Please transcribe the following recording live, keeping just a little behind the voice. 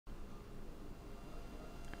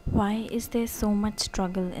Why is there so much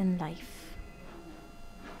struggle in life?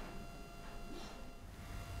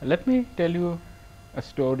 Let me tell you a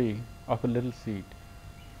story of a little seed.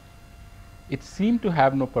 It seemed to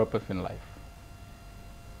have no purpose in life,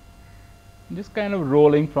 just kind of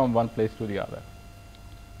rolling from one place to the other,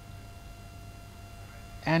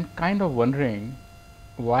 and kind of wondering,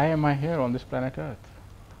 why am I here on this planet Earth?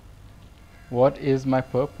 What is my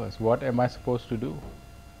purpose? What am I supposed to do?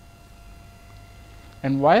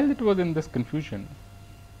 And while it was in this confusion,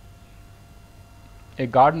 a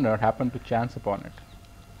gardener happened to chance upon it.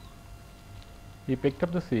 He picked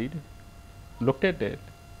up the seed, looked at it,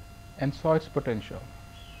 and saw its potential.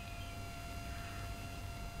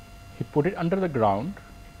 He put it under the ground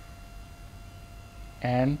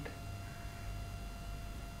and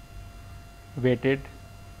waited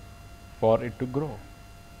for it to grow.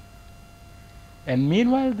 And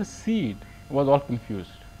meanwhile, the seed was all confused.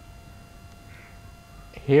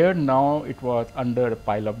 Here now it was under a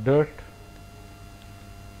pile of dirt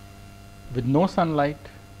with no sunlight.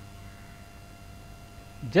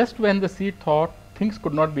 Just when the seed thought things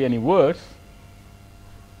could not be any worse,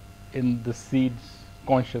 in the seed's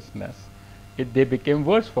consciousness, they became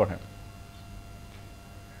worse for him.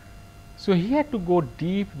 So he had to go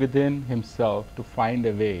deep within himself to find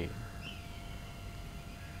a way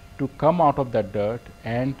to come out of that dirt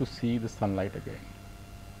and to see the sunlight again.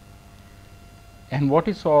 And what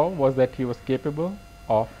he saw was that he was capable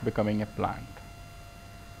of becoming a plant,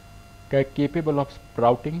 capable of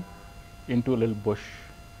sprouting into a little bush,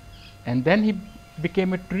 and then he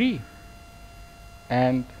became a tree.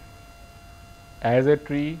 And as a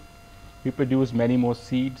tree, he produced many more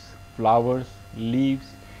seeds, flowers, leaves.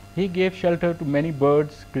 He gave shelter to many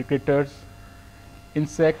birds, cricketers,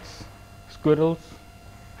 insects, squirrels.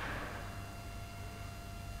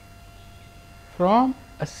 From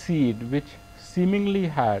a seed which seemingly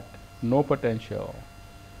had no potential,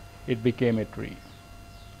 it became a tree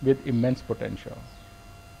with immense potential.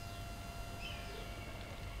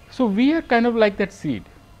 So we are kind of like that seed.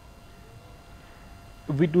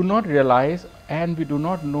 We do not realize and we do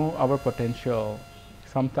not know our potential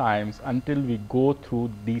sometimes until we go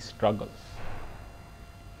through these struggles.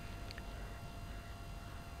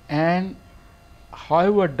 And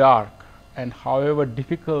however dark and however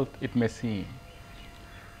difficult it may seem,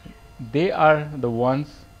 they are the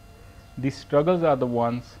ones, these struggles are the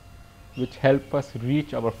ones which help us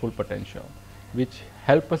reach our full potential, which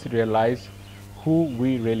help us realize who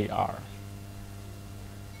we really are.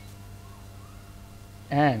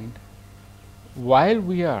 And while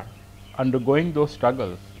we are undergoing those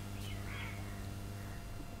struggles,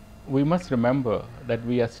 we must remember that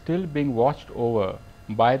we are still being watched over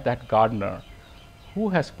by that gardener who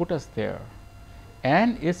has put us there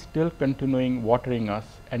and is still continuing watering us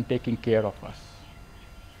and taking care of us.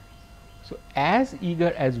 So as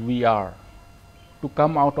eager as we are to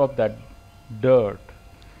come out of that dirt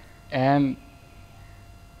and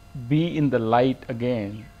be in the light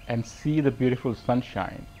again and see the beautiful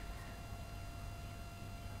sunshine,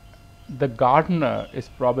 the gardener is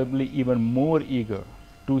probably even more eager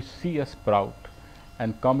to see us sprout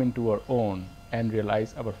and come into our own and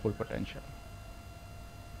realize our full potential.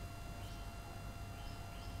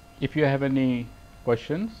 If you have any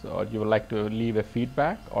questions or you would like to leave a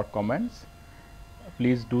feedback or comments,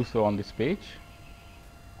 please do so on this page.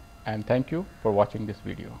 And thank you for watching this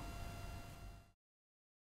video.